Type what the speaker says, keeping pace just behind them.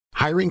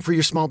Hiring for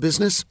your small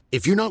business?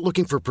 If you're not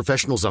looking for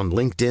professionals on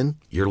LinkedIn,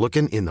 you're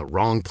looking in the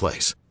wrong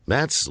place.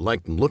 That's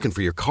like looking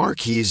for your car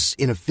keys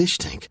in a fish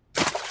tank.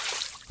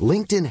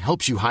 LinkedIn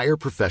helps you hire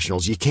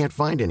professionals you can't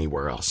find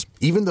anywhere else,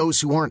 even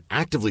those who aren't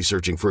actively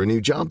searching for a new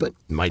job but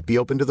might be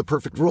open to the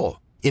perfect role.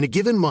 In a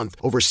given month,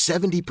 over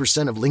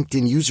 70% of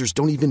LinkedIn users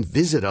don't even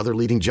visit other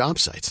leading job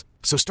sites.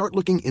 So start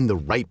looking in the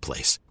right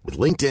place. With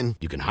LinkedIn,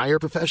 you can hire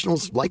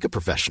professionals like a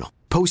professional.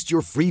 Post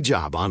your free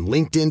job on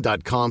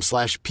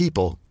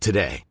linkedin.com/people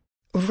today.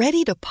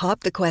 Ready to pop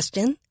the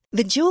question?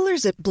 The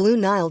jewelers at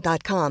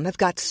BlueNile.com have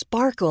got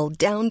sparkle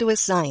down to a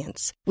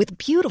science with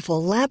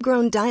beautiful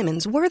lab-grown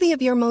diamonds worthy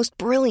of your most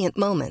brilliant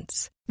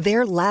moments.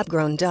 Their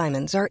lab-grown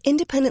diamonds are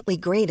independently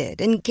graded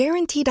and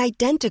guaranteed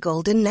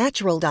identical to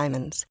natural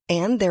diamonds,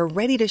 and they're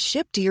ready to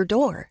ship to your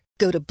door.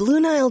 Go to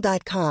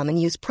BlueNile.com and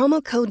use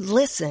promo code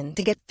LISTEN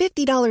to get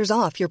 $50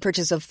 off your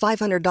purchase of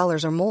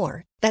 $500 or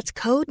more. That's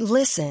code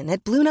LISTEN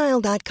at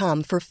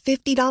BlueNile.com for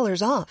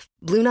 $50 off.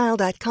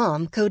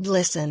 BlueNile.com, code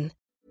LISTEN.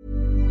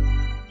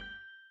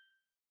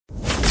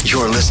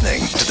 You're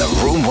listening to the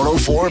Room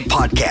 104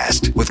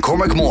 podcast with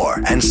Cormac Moore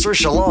and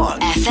Saoirse Long.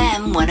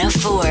 FM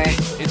 104.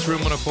 It's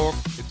Room 104.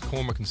 It's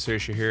Cormac and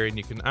Saoirse here, and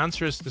you can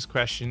answer us this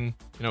question,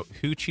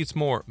 who cheats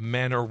more,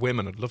 men or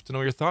women? I'd love to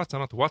know your thoughts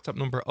on it. The WhatsApp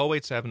number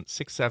 087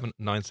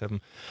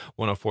 6797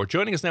 104.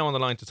 Joining us now on the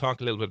line to talk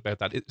a little bit about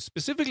that,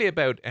 specifically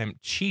about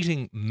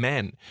cheating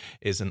men,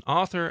 is an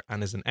author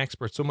and is an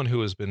expert, someone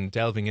who has been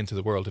delving into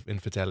the world of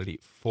infidelity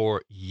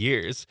for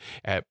years.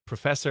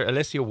 Professor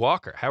Alicia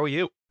Walker, how are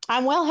you?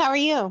 I'm well. How are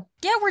you?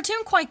 Yeah, we're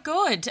doing quite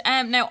good.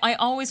 Now, I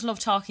always love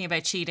talking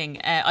about cheating.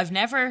 I've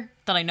never,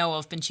 that I know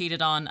of, been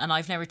cheated on, and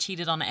I've never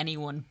cheated on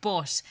anyone.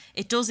 But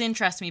it does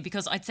interest me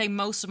because I'd say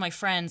most of my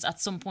friends at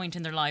some point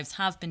in their lives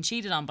have been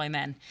cheated on by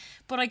men.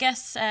 But I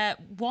guess,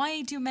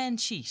 why do men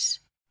cheat?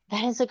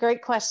 That is a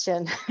great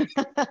question.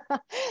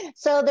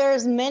 So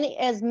there's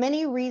as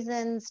many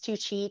reasons to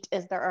cheat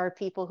as there are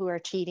people who are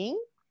cheating.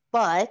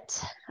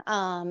 But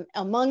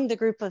among the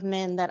group of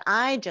men that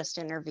I just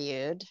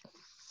interviewed,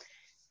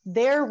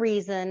 their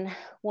reason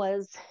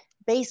was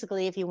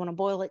basically, if you want to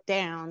boil it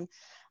down,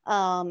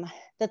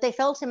 that they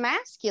felt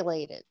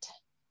emasculated.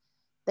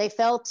 They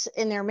felt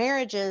in their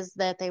marriages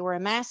that they were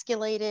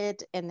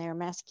emasculated and their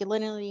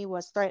masculinity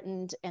was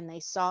threatened, and they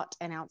sought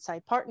an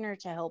outside partner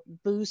to help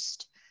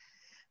boost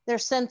their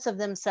sense of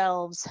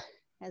themselves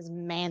as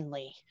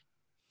manly.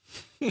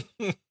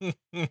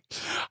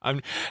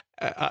 I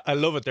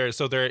love it there.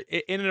 So they're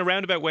in a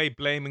roundabout way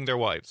blaming their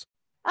wives.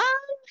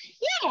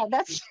 Yeah,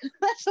 that's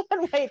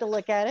one way to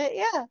look at it.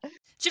 Yeah. Do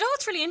you know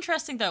what's really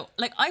interesting though?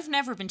 Like, I've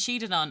never been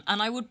cheated on,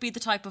 and I would be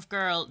the type of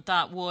girl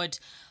that would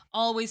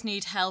always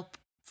need help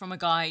from a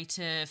guy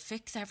to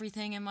fix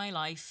everything in my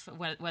life,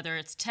 whether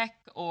it's tech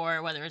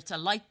or whether it's a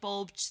light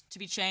bulb to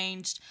be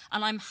changed,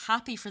 and I'm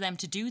happy for them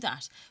to do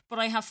that. But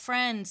I have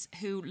friends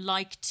who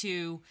like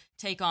to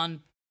take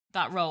on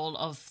that role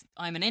of,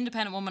 I'm an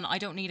independent woman, I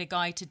don't need a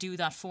guy to do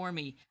that for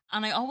me.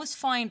 And I always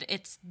find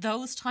it's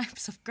those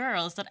types of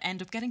girls that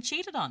end up getting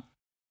cheated on.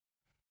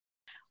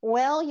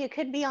 Well, you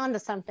could be onto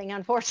something,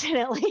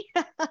 unfortunately.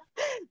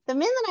 The men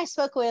that I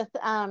spoke with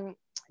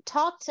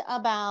talked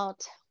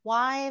about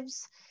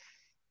wives.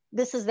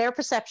 This is their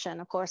perception.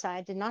 Of course,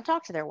 I did not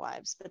talk to their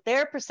wives, but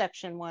their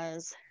perception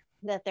was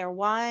that their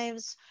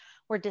wives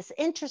were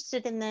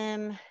disinterested in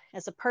them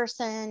as a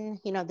person.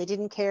 They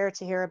didn't care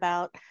to hear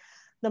about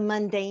the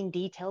mundane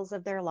details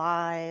of their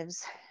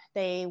lives.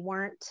 They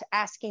weren't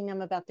asking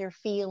them about their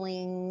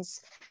feelings.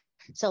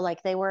 So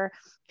like they were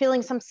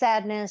feeling some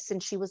sadness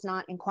and she was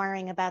not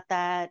inquiring about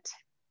that.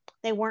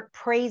 They weren't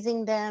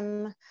praising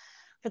them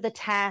for the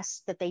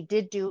tasks that they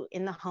did do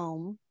in the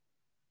home.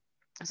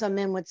 Some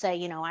men would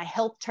say, I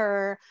helped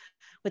her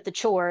with the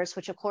chores,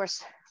 which of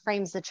course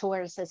frames the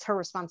chores as her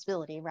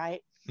responsibility,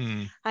 right?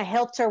 Mm. I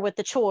helped her with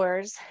the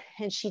chores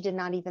and she did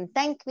not even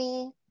thank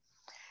me.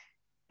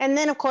 And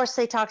then, of course,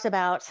 they talked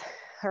about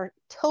her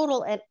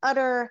total and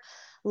utter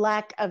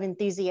lack of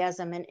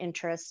enthusiasm and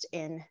interest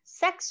in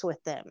sex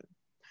with them.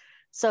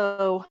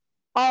 So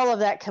all of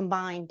that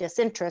combined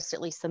disinterest, at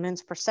least the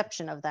men's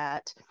perception of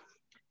that,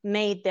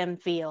 made them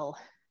feel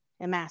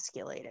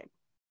emasculated.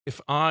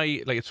 It's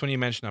funny you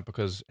mention that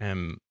because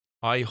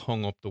I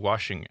hung up the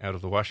washing out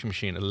of the washing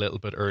machine a little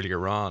bit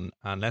earlier on.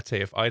 And let's say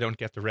if I don't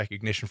get the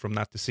recognition from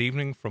that this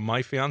evening from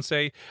my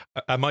fiance,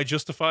 am I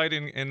justified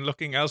in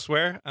looking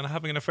elsewhere and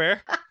having an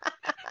affair?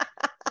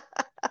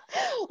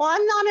 Well,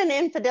 I'm not an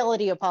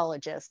infidelity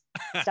apologist.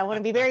 So I want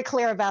to be very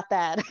clear about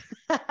that.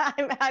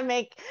 I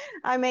make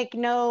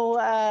no,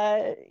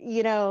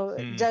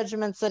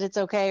 judgments that it's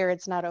okay or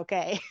it's not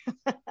okay.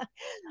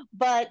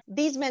 But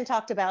these men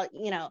talked about,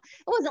 it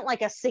wasn't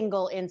like a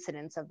single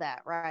incidence of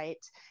that, right?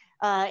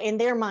 In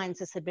their minds,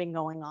 this had been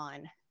going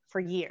on for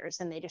years,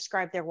 and they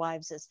described their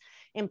wives as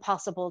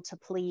impossible to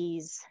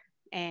please,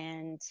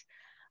 and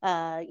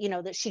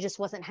that she just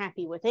wasn't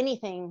happy with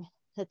anything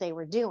that they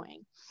were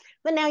doing.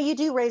 But now you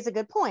do raise a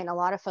good point. A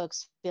lot of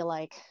folks feel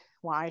like,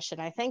 why should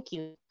I thank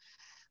you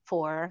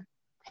for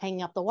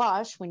hanging up the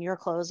wash when your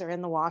clothes are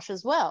in the wash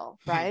as well,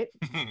 right?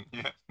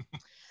 Yeah.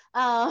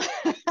 Uh,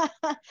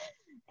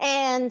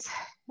 and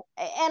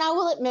I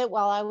will admit,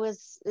 while I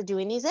was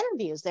doing these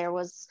interviews,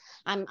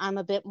 I'm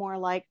a bit more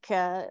like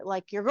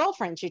your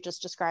girlfriend you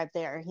just described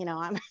there. You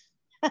know,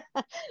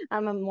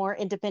 I'm a more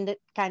independent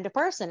kind of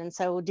person, and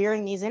so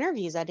during these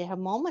interviews, I did have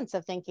moments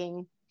of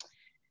thinking,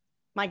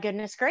 my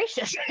goodness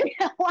gracious,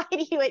 why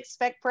do you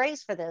expect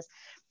praise for this?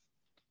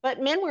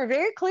 But men were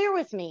very clear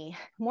with me.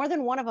 More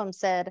than one of them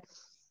said,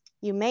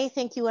 you may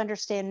think you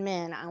understand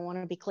men. I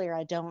want to be clear.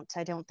 I don't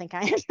think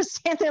I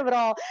understand them at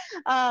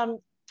all.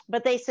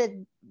 But they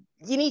said,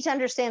 you need to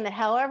understand that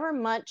however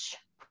much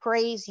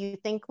praise you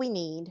think we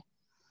need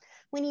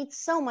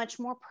so much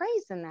more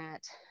praise than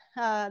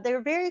that. They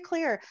were very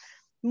clear.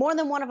 More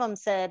than one of them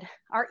said,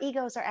 our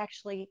egos are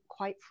actually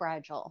quite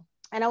fragile.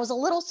 And I was a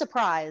little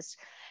surprised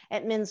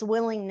at men's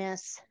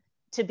willingness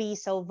to be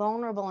so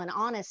vulnerable and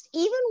honest,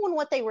 even when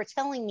what they were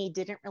telling me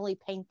didn't really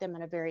paint them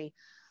in a very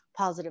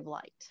positive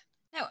light.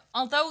 Now,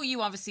 although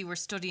you obviously were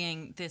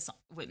studying this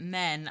with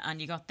men and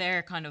you got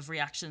their kind of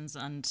reactions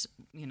and,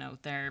 you know,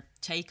 their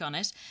take on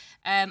it,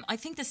 I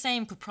think the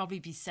same could probably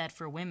be said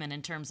for women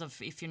in terms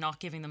of if you're not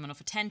giving them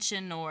enough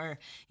attention or,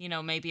 you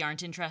know, maybe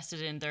aren't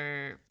interested in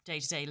their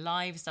day-to-day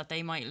lives, that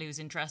they might lose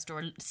interest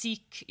or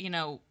seek, you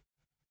know,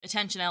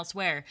 attention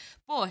elsewhere.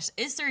 But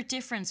is there a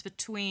difference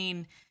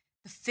between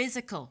the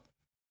physical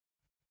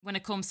when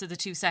it comes to the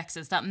two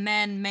sexes, that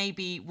men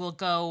maybe will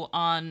go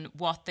on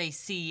what they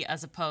see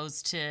as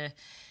opposed to,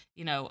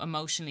 you know,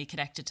 emotionally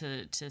connected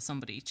to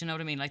somebody? Do you know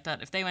what I mean? Like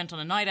that, if they went on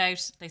a night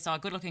out, they saw a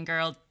good looking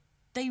girl,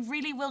 they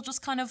really will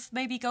just kind of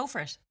maybe go for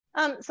it.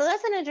 So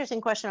that's an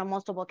interesting question on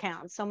multiple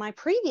counts. So my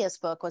previous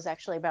book was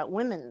actually about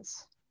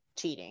women's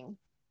cheating.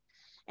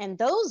 And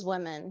those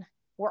women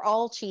were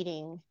all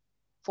cheating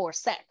for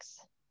sex.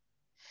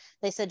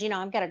 They said, you know,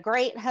 I've got a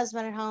great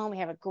husband at home. We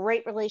have a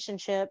great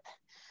relationship,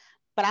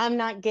 but I'm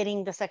not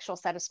getting the sexual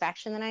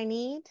satisfaction that I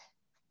need.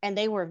 And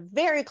they were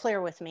very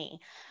clear with me.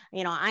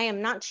 You know, I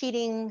am not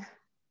cheating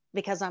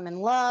because I'm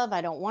in love.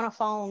 I don't want to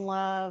fall in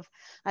love.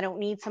 I don't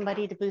need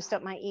somebody to boost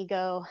up my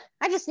ego.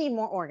 I just need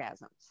more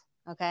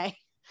orgasms. Okay.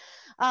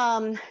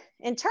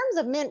 In terms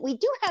of men, we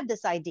do have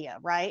this idea,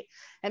 right?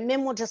 And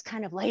men will just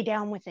kind of lay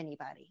down with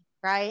anybody,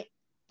 right?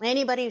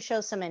 Anybody who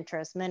shows some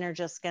interest, men are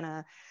just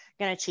gonna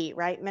cheat,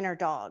 right? Men are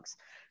dogs.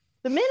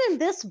 The men in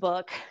this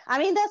book, I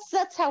mean,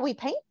 that's how we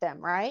paint them,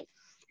 right?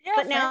 Yeah,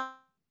 but now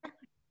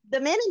the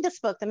men in this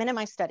book, the men in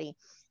my study,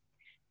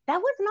 that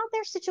was not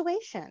their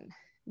situation.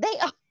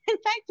 In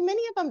fact,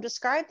 many of them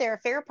described their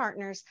affair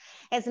partners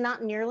as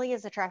not nearly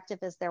as attractive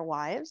as their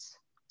wives.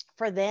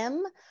 For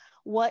them,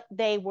 what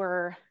they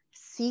were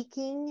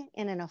seeking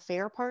in an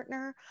affair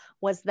partner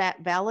was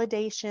that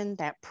validation,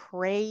 that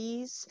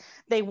praise.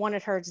 They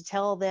wanted her to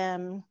tell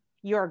them,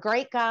 you're a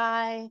great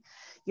guy,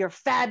 you're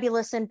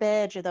fabulous in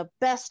bed, you're the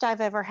best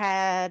I've ever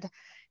had.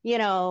 You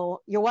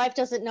know, your wife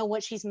doesn't know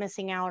what she's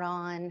missing out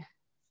on,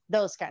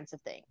 those kinds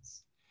of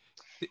things.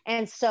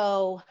 And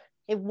so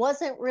it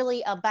wasn't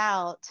really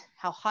about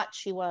how hot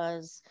she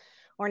was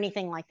or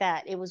anything like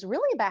that. It was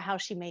really about how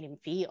she made him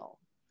feel.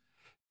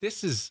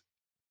 This is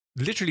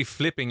literally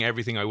flipping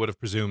everything I would have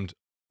presumed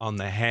on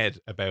the head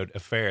about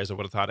affairs. I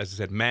would have thought, as I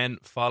said, men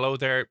follow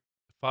their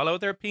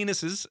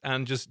penises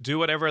and just do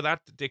whatever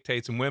that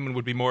dictates, and women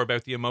would be more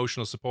about the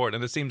emotional support.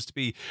 And it seems to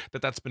be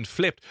that's been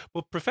flipped.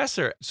 But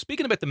Professor,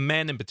 speaking about the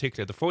men in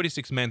particular, the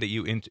 46 men that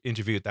you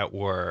interviewed that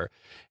were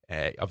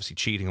obviously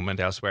cheating and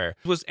went elsewhere,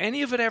 was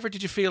any of it ever,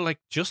 did you feel like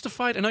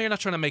justified? I know you're not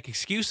trying to make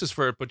excuses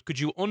for it, but could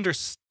you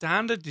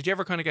understand it? Did you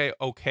ever kind of go,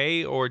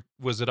 okay, or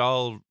was it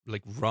all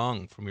like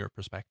wrong from your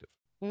perspective?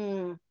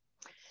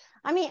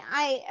 I mean,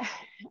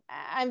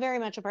 I'm very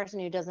much a person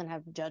who doesn't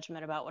have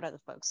judgment about what other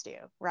folks do,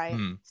 right?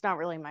 It's not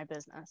really my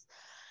business.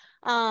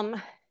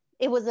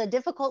 It was a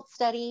difficult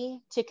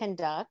study to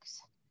conduct.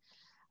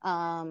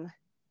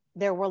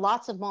 There were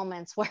lots of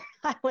moments where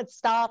I would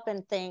stop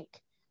and think,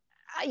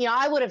 you know,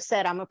 I would have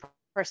said I'm a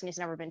person who's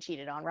never been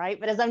cheated on, right?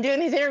 But as I'm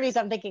doing these interviews,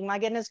 I'm thinking, my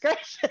goodness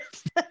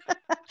gracious,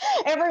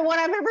 everyone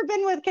I've ever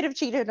been with could have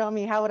cheated on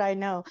me. How would I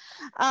know?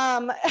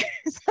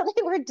 So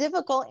they were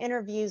difficult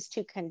interviews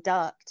to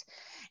conduct.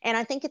 And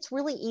I think it's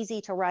really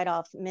easy to write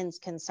off men's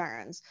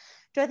concerns.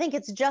 Do I think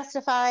it's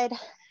justified?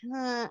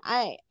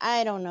 I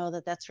don't know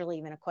that that's really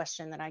even a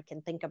question that I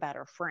can think about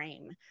or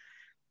frame.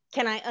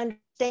 Can I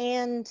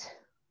understand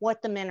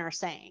what the men are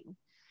saying?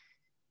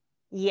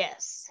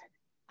 Yes.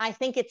 I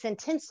think it's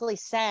intensely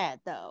sad,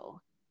 though.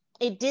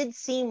 It did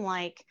seem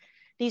like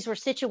these were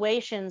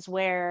situations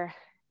where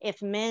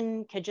if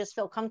men could just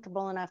feel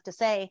comfortable enough to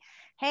say,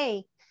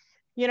 hey,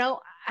 you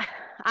know,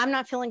 I'm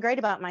not feeling great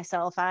about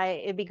myself.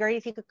 It'd be great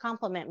if you could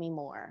compliment me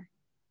more,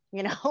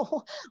 you know,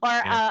 or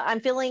I'm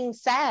feeling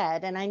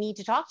sad and I need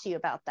to talk to you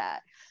about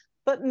that.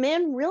 But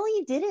men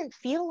really didn't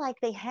feel like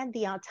they had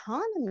the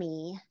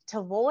autonomy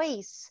to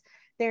voice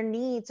their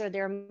needs or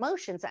their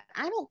emotions.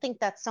 I don't think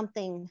that's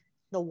something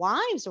the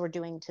wives were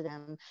doing to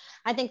them.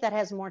 I think that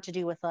has more to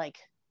do with like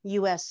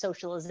US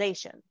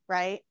socialization,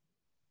 right?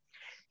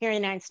 Here in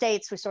the United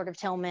States, we sort of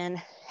tell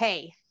men,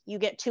 hey, you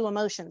get two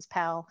emotions,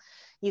 pal.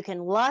 You can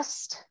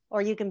lust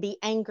or you can be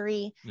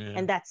angry,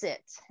 and that's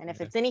it. And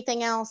if it's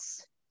anything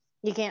else,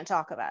 you can't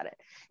talk about it.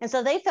 And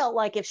so they felt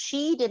like if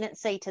she didn't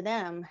say to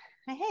them,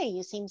 hey,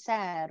 you seem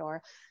sad,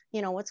 or,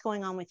 you know, what's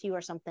going on with you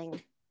or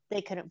something,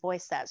 they couldn't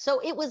voice that.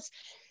 So it was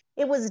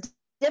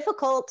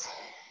difficult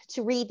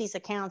to read these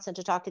accounts and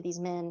to talk to these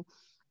men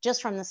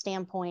just from the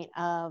standpoint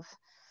of,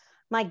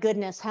 my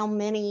goodness, how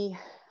many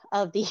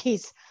of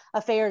these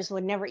affairs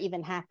would never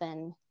even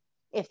happen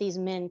if these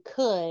men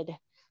could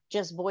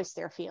just voice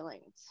their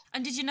feelings.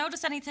 And did you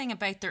notice anything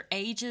about their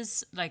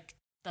ages, like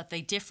that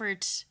they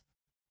differed,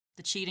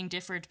 the cheating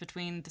differed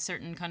between the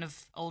certain kind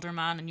of older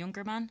man and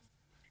younger man?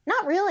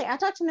 Not really. I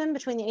talked to men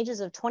between the ages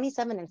of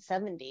 27 and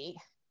 70,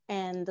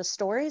 and the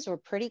stories were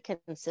pretty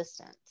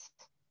consistent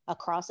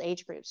across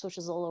age groups, which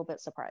is a little bit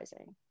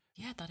surprising.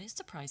 Yeah, that is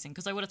surprising,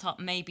 because I would have thought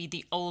maybe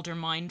the older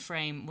mind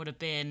frame would have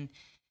been,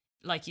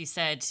 like you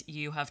said,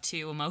 you have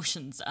two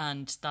emotions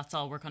and that's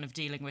all we're kind of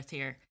dealing with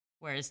here.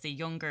 Whereas the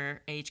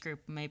younger age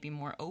group may be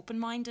more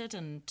open-minded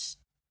and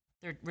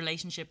their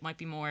relationship might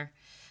be more,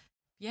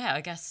 I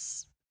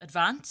guess,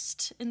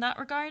 advanced in that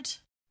regard.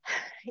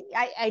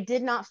 I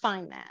did not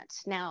find that.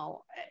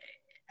 Now,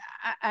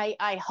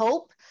 I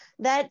hope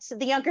that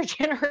the younger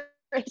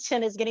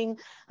generation is getting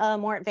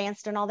more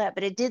advanced and all that,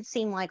 but it did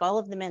seem like all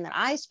of the men that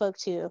I spoke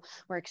to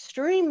were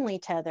extremely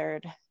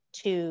tethered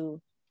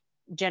to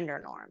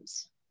gender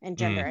norms and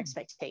gender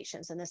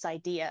expectations, and this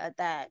idea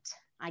that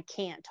I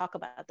can't talk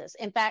about this.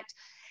 In fact,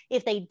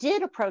 if they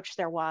did approach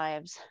their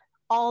wives,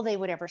 all they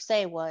would ever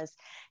say was,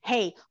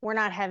 hey, we're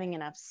not having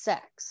enough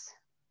sex.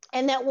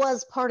 And that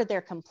was part of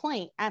their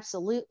complaint,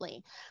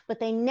 absolutely. But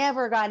they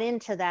never got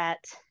into that,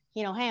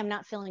 you know, hey, I'm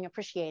not feeling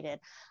appreciated.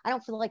 I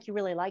don't feel like you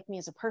really like me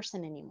as a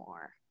person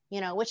anymore,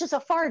 you know, which is a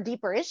far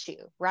deeper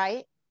issue,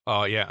 right?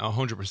 Oh, yeah,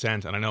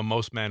 100%. And I know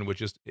most men would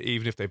just,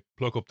 even if they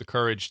pluck up the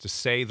courage to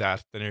say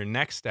that, then their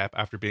next step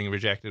after being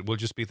rejected will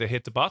just be to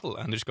hit the bottle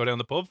and just go down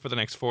the pub for the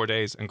next 4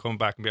 days and come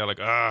back and be like,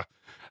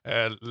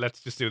 let's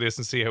just do this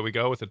and see how we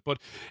go with it. But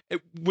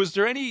was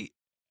there any,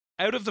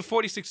 out of the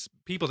 46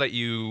 people that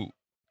you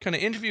kind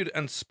of interviewed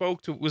and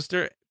spoke to, was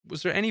there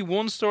any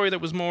one story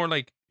that was more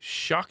like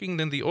shocking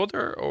than the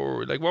other?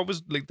 Or like, what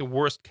was like the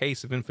worst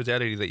case of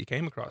infidelity that you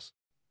came across?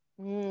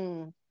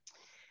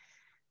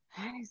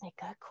 That is a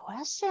good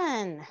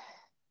question.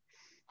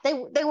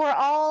 They were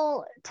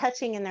all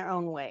touching in their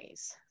own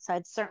ways. So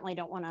I certainly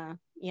don't want to,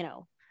 you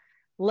know,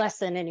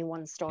 lessen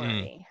anyone's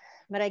story.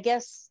 But I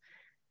guess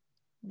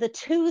the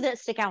two that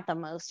stick out the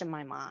most in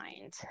my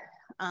mind,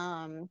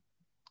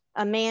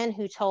 a man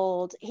who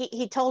told,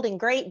 he told in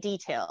great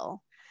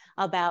detail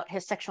about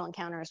his sexual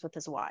encounters with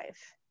his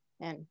wife.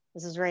 And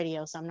this is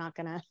radio, so I'm not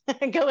going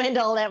to go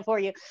into all that for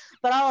you.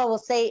 But all I will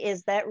say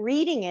is that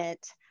reading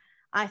it,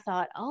 I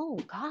thought, oh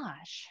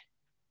gosh,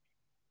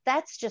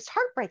 that's just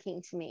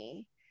heartbreaking to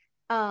me.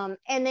 And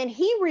then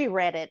he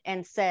reread it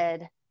and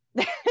said,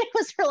 it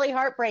was really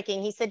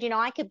heartbreaking. He said, you know,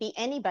 I could be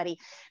anybody.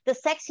 The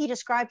sex he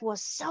described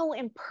was so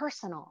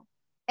impersonal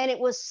and it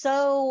was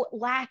so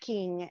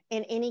lacking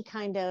in any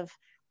kind of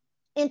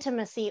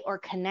intimacy or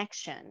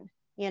connection,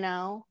 you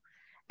know?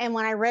 And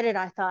when I read it,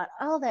 I thought,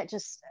 oh,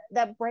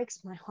 that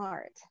breaks my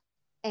heart.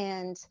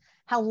 And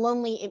how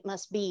lonely it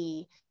must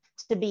be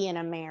to be in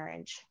a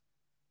marriage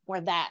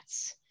where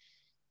that's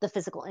the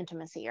physical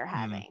intimacy you're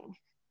having.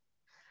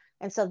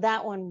 And so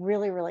that one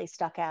really, really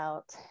stuck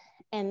out.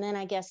 And then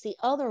I guess the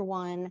other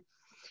one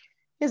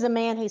is a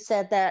man who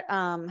said that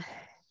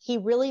he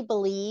really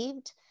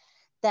believed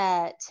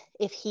that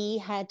if he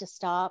had to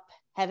stop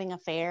having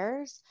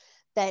affairs,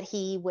 that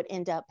he would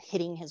end up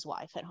hitting his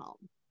wife at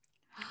home.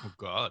 Oh,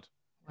 God.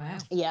 Wow.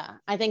 Yeah,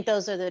 I think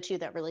those are the two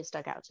that really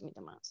stuck out to me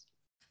the most.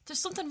 There's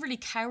something really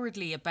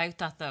cowardly about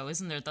that, though,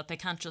 isn't there? That they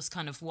can't just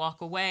kind of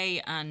walk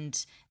away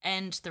and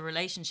end the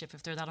relationship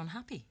if they're that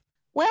unhappy.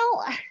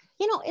 Well,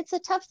 you know, it's a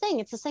tough thing.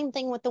 It's the same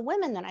thing with the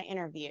women that I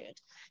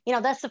interviewed. You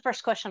know, that's the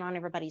first question on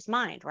everybody's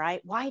mind,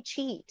 right? Why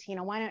cheat? You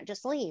know, why not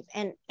just leave?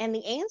 And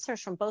the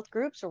answers from both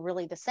groups were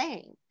really the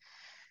same.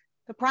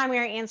 The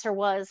primary answer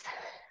was,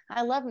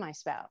 I love my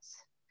spouse,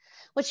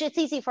 which it's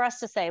easy for us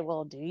to say,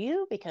 well, do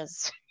you?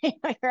 Because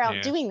you're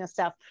out doing this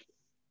stuff.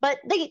 But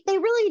they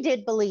really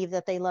did believe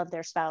that they loved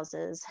their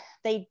spouses.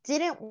 They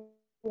didn't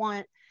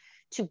want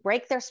to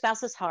break their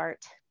spouse's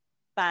heart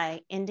by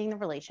ending the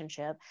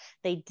relationship.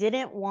 They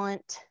didn't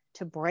want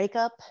to break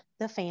up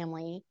the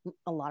family.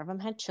 A lot of them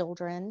had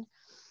children,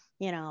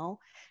 you know,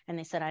 and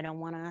they said, I don't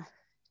want to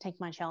take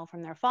my child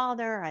from their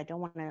father. I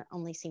don't want to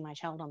only see my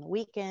child on the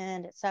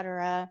weekend,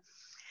 etc.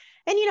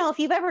 And, you know, if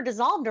you've ever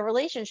dissolved a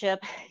relationship,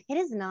 it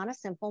is not a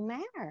simple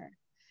matter.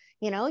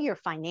 You know, you're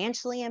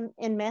financially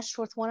enmeshed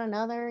with one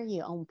another.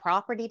 You own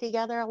property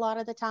together a lot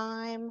of the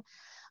time.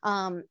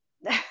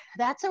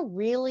 That's a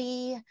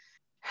really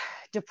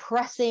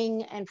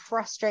depressing and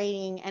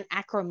frustrating and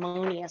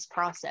acrimonious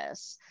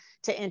process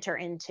to enter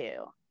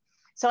into.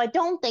 So I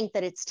don't think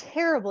that it's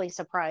terribly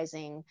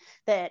surprising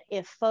that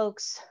if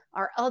folks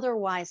are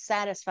otherwise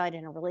satisfied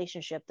in a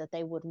relationship, that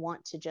they would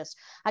want to just,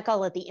 I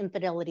call it the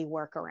infidelity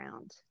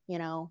workaround,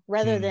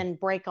 rather than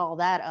break all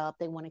that up.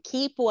 They want to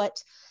keep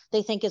what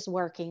they think is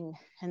working,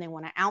 and they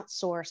want to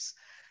outsource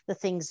the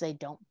things they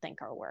don't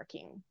think are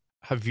working.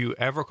 Have you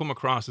ever come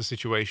across a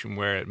situation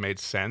where it made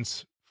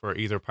sense for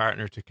either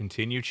partner to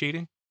continue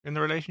cheating in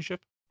the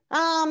relationship? A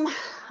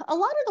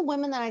lot of the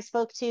women that I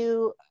spoke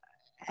to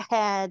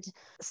had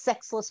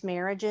sexless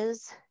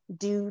marriages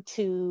due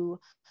to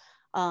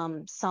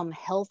some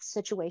health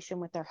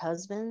situation with their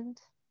husband.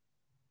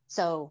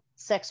 So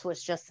sex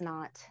was just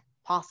not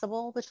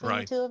possible between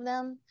the two of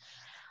them.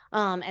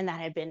 And that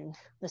had been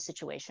the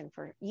situation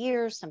for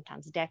years,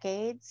 sometimes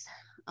decades.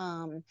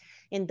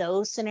 In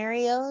those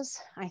scenarios,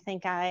 I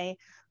think I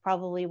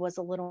probably was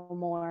a little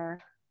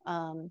more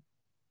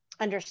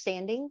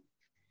understanding.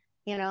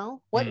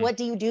 What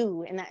do you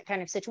do in that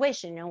kind of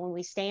situation? When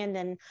we stand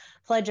and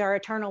pledge our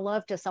eternal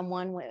love to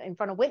someone in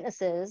front of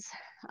witnesses,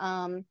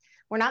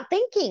 we're not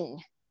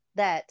thinking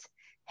that,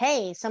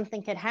 hey,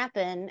 something could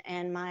happen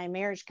and my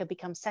marriage could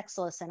become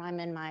sexless and I'm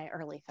in my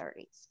early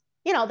 30s.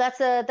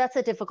 That's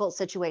a difficult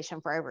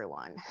situation for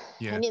everyone.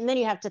 Yeah. And then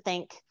you have to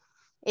think,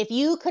 if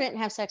you couldn't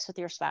have sex with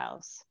your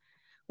spouse,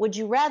 would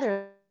you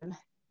rather them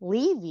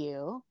leave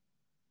you,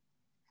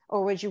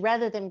 or would you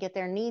rather them get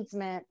their needs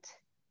met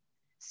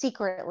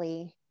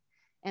secretly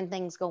and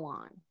things go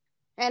on?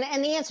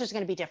 And the answer is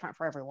going to be different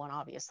for everyone,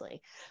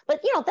 obviously.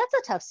 But, that's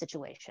a tough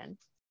situation.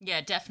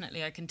 Yeah,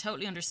 definitely. I can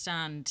totally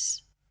understand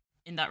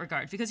in that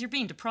regard, because you're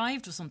being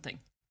deprived of something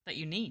that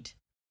you need.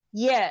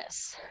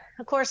 Yes.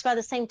 Of course, by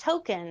the same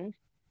token,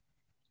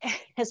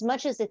 as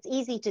much as it's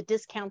easy to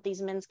discount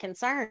these men's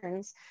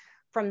concerns,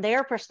 from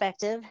their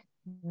perspective,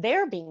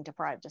 they're being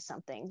deprived of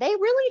something. They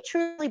really,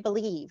 truly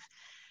believe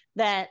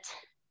that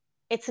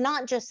it's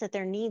not just that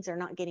their needs are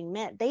not getting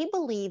met. They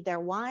believe their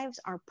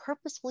wives are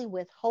purposefully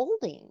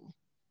withholding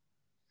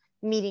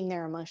meeting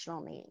their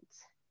emotional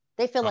needs.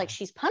 They feel like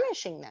she's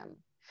punishing them.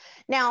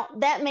 Now,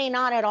 that may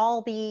not at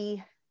all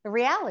be the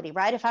reality,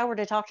 right? If I were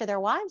to talk to their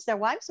wives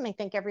may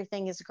think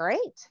everything is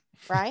great,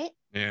 right?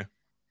 Yeah.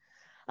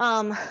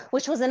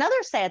 Which was another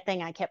sad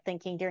thing I kept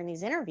thinking during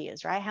these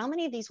interviews, right? How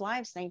many of these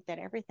wives think that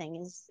everything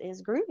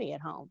is groovy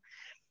at home?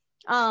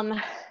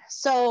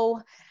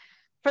 So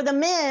for the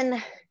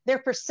men, their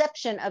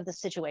perception of the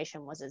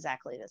situation was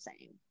exactly the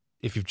same.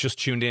 If you've just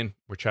tuned in,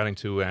 we're chatting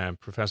to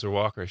Professor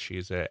Walker.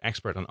 She's an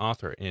expert and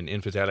author in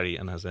infidelity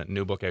and has a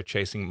new book out,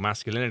 Chasing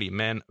Masculinity,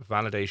 Men,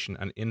 Validation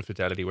and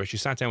Infidelity, where she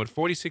sat down with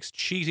 46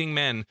 cheating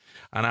men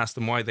and asked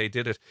them why they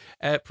did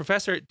it.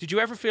 Professor, did you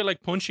ever feel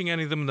like punching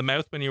any of them in the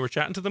mouth when you were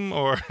chatting to them,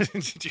 or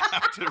did you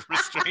have to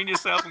restrain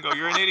yourself and go,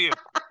 you're an idiot?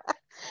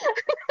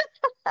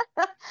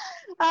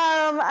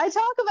 I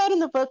talk about in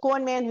the book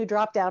one man who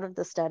dropped out of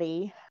the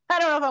study. I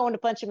don't know if I want to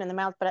punch him in the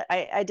mouth, but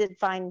I did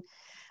find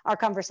our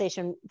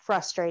conversation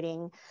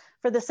frustrating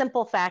for the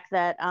simple fact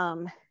that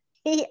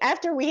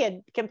after we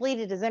had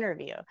completed his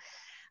interview,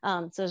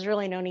 so there's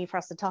really no need for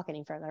us to talk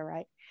any further,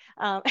 right?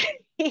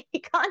 He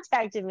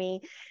contacted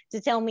me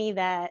to tell me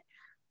that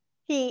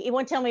he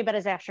wouldn't tell me about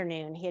his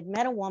afternoon. He had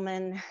met a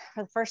woman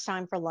for the first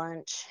time for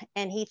lunch,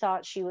 and he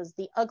thought she was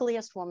the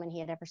ugliest woman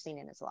he had ever seen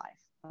in his life.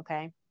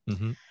 Okay.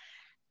 Mm-hmm.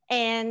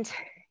 And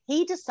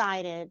he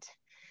decided,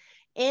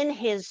 in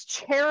his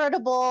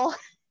charitable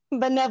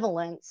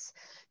benevolence,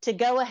 to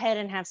go ahead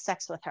and have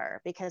sex with her,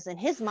 because in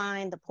his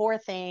mind, the poor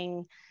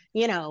thing,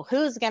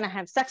 who's going to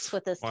have sex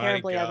with this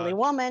terribly ugly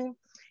woman?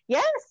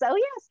 Yes. Oh,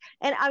 yes.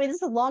 And I mean, this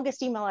is the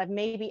longest email I've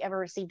maybe ever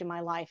received in my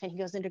life. And he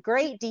goes into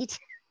great detail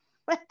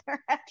with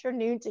their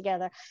afternoon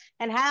together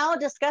and how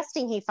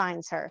disgusting he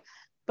finds her.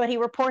 But he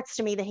reports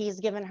to me that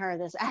he's given her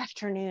this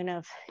afternoon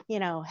of,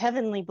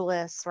 heavenly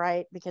bliss,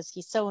 right? Because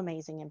he's so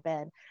amazing in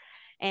bed.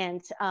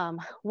 And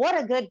what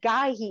a good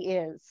guy he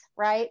is,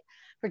 right?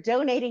 For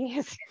donating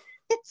his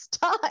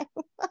time.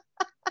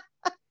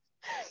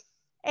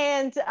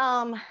 And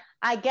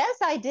I guess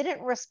I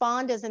didn't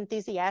respond as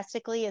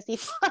enthusiastically as he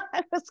thought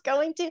I was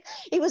going to.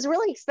 He was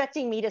really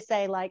expecting me to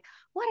say, like,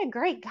 what a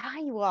great guy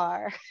you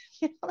are.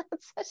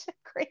 That's such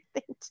a great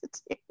thing to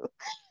do.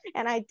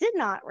 And I did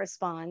not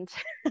respond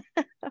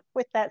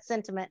with that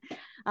sentiment.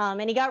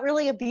 And he got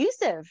really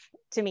abusive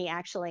to me,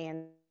 actually,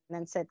 and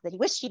then said that he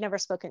wished he'd never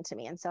spoken to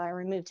me. And so I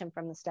removed him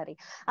from the study.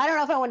 I don't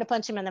know if I want to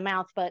punch him in the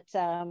mouth, but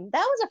that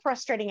was a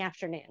frustrating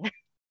afternoon.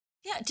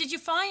 Yeah. Did you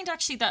find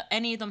actually that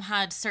any of them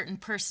had certain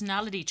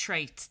personality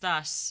traits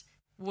that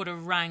would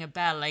have rang a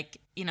bell?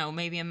 Like,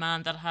 maybe a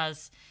man that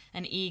has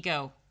an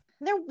ego.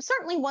 There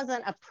certainly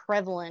wasn't a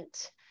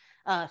prevalent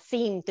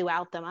theme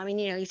throughout them. I mean,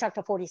 you talk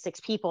to 46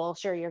 people,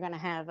 sure, you're going to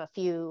have a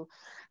few.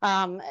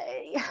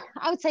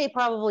 I would say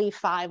probably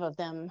 5 of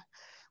them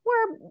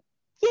were,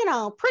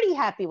 pretty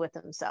happy with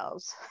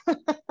themselves.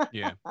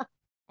 Yeah.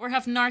 Or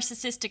have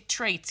narcissistic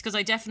traits, because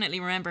I definitely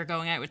remember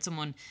going out with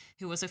someone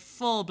who was a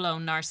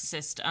full-blown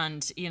narcissist,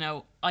 and,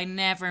 I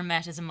never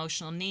met his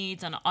emotional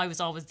needs, and I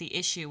was always the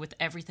issue with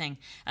everything.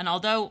 And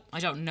although I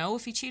don't know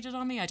if he cheated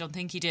on me, I don't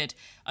think he did,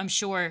 I'm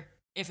sure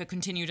if it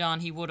continued on,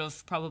 he would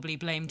have probably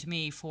blamed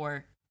me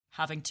for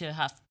having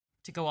to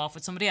go off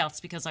with somebody else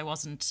because I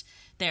wasn't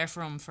there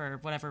for him for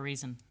whatever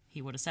reason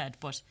he would have said.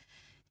 But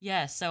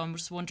yeah, so I'm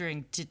just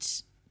wondering, did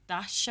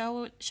that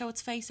show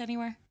its face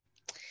anywhere?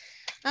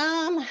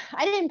 I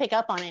didn't pick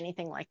up on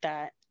anything like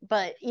that,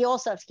 but you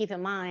also have to keep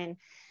in mind,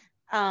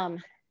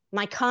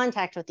 my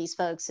contact with these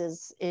folks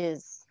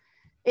is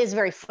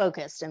very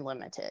focused and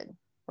limited,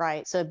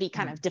 right? So it'd be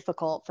kind of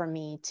difficult for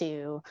me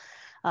to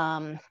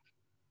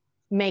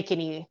make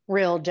any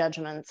real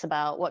judgments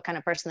about what kind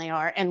of person they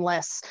are,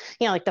 unless,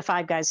 like the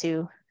 5 guys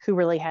who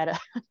really had a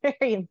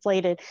very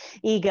inflated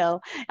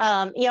ego,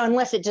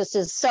 unless it just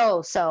is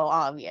so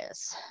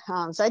obvious.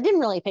 So I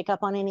didn't really pick up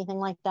on anything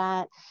like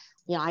that.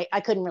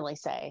 I couldn't really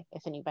say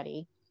if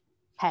anybody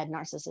had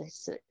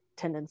narcissistic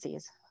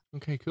tendencies.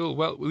 Okay, cool.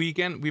 Well, we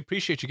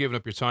appreciate you giving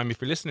up your time. If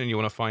you're listening and you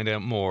want to find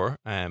out more,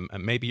 and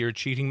maybe you're a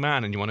cheating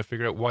man and you want to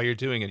figure out why you're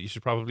doing it, you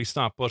should probably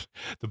stop. But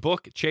the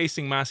book,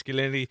 Chasing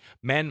Masculinity,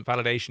 Men,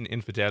 Validation,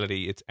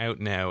 Infidelity, it's out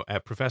now.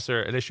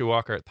 Professor Alicia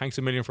Walker, thanks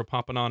a million for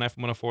popping on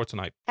FM104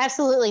 tonight.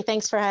 Absolutely.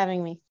 Thanks for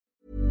having me.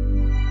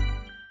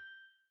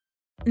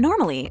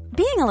 Normally,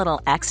 being a little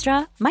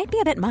extra might be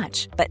a bit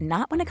much, but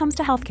not when it comes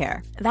to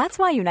healthcare. That's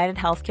why United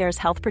Healthcare's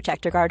Health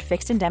Protector Guard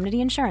fixed indemnity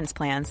insurance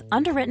plans,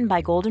 underwritten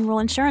by Golden Rule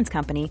Insurance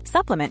Company,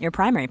 supplement your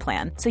primary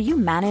plan so you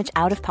manage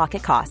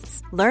out-of-pocket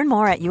costs. Learn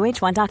more at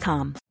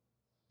UH1.com.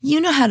 You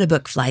know how to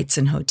book flights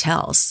and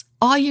hotels.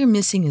 All you're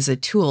missing is a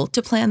tool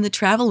to plan the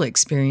travel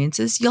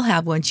experiences you'll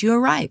have once you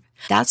arrive.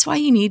 That's why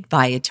you need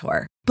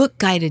Viator. Book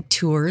guided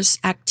tours,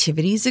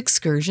 activities,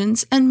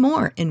 excursions, and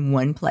more in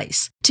one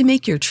place to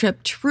make your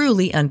trip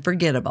truly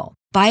unforgettable.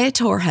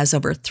 Viator has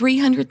over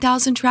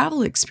 300,000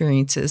 travel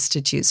experiences to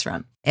choose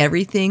from.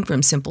 Everything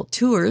from simple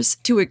tours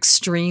to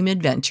extreme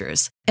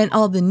adventures and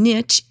all the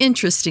niche,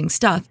 interesting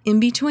stuff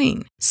in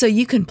between. So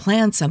you can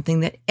plan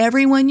something that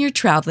everyone you're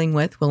traveling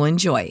with will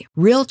enjoy.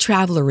 Real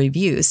traveler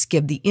reviews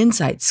give the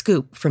inside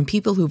scoop from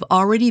people who've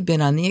already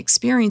been on the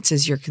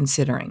experiences you're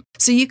considering.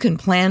 So you can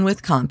plan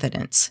with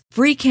confidence.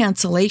 Free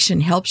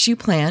cancellation helps you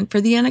plan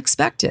for the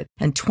unexpected.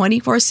 And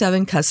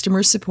 24/7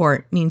 customer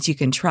support means you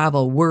can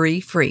travel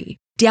worry-free.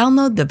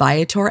 Download the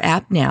Viator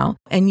app now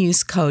and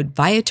use code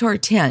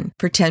Viator10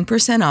 for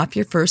 10% off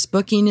your first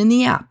booking in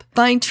the app.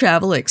 Find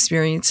travel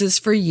experiences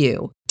for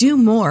you. Do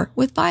more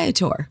with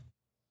Viator.